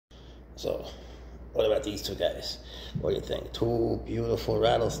So, what about these two guys? What do you think? Two beautiful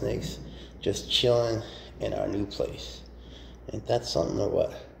rattlesnakes just chilling in our new place. Ain't that something or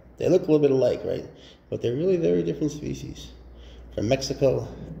what? They look a little bit alike, right? But they're really very different species. From Mexico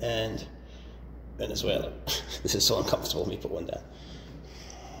and Venezuela. This is so uncomfortable. Let me put one down.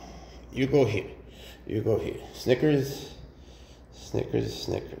 You go here. You go here. Snickers. Snickers,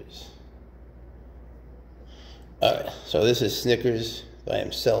 Snickers. Alright, so this is Snickers by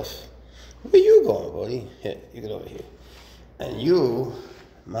himself. Where you going, buddy? Here, you get over here. And you,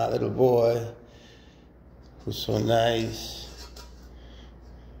 my little boy, who's so nice.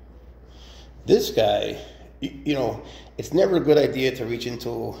 This guy, you know, it's never a good idea to reach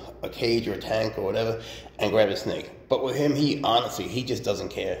into a cage or a tank or whatever and grab a snake. But with him, he just doesn't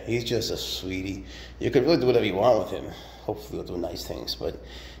care. He's just a sweetie. You could really do whatever you want with him. Hopefully he'll do nice things, but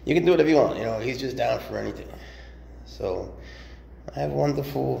you can do whatever you want. You know, he's just down for anything. So I have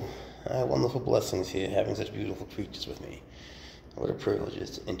wonderful blessings here, having such beautiful creatures with me. What a privilege it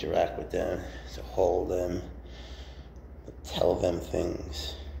is to interact with them, to hold them, to tell them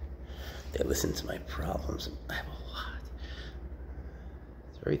things. They listen to my problems. I have a lot.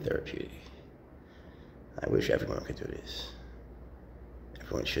 It's very therapeutic. I wish everyone could do this.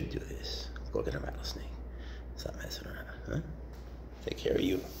 Everyone should do this. Go get a rattlesnake. Stop messing around, huh? Take care of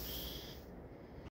you.